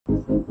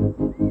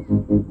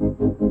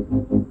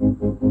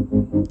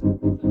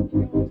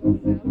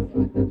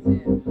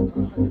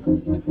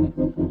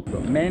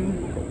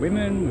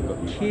women, we've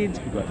got kids,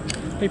 we've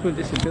got people with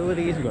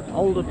disabilities, we've got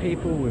older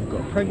people, we've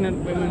got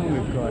pregnant women,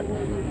 we've got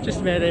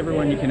just about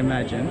everyone you can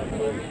imagine,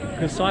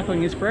 because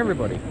cycling is for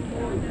everybody,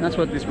 and that's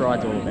what this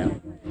ride's all about.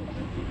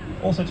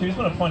 Also too, just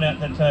want to point out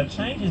that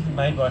change isn't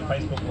made by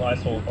Facebook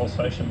Lives or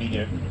social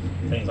media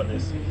things like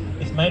this.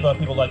 It's made by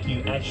people like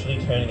you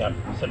actually turning up.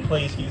 So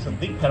please give us a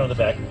big pat on the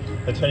back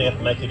for turning up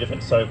and making a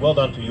difference. So well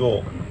done to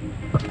York.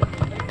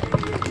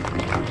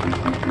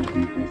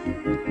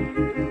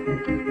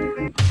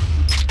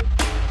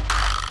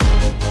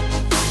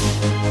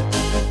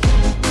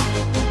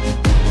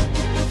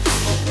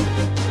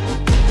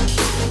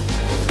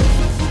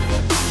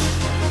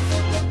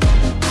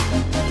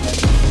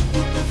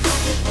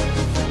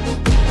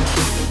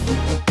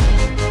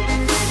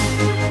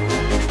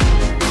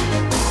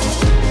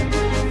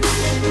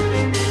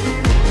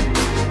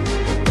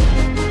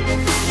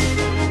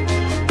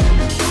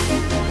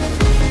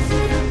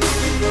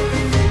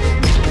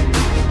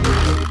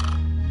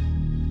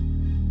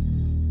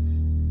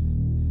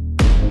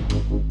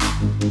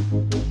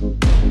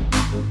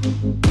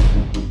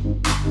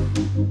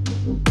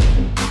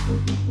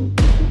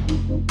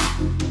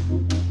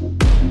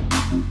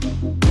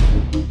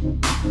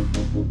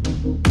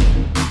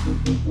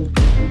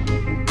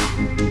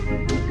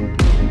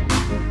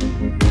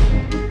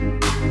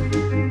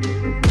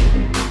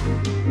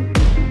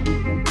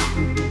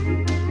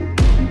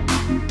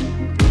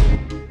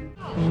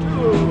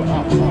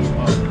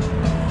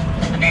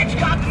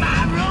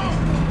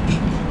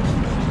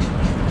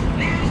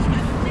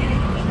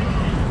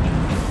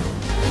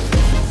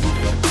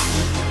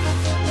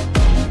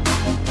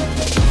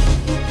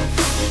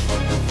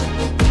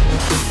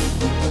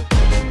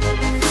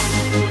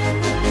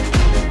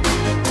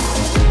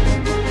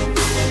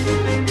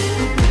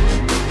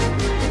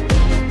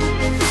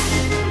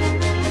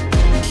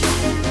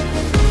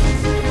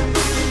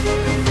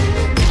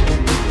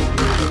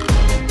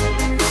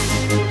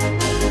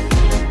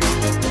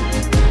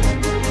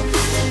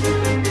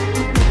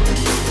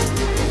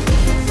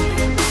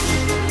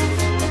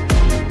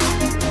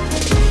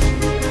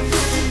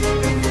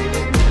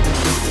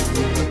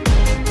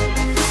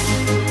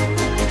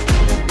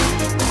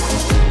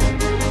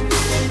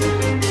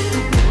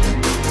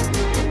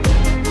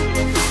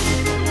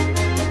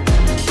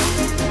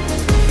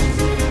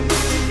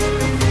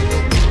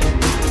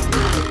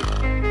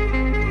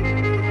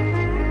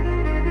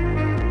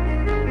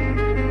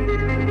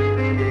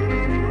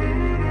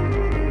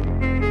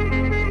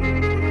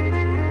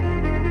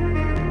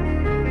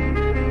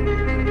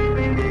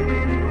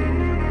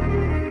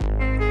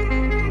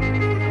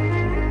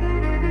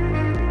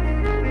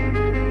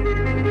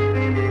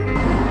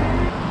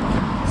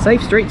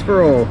 Safe streets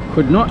for all,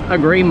 could not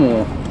agree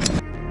more.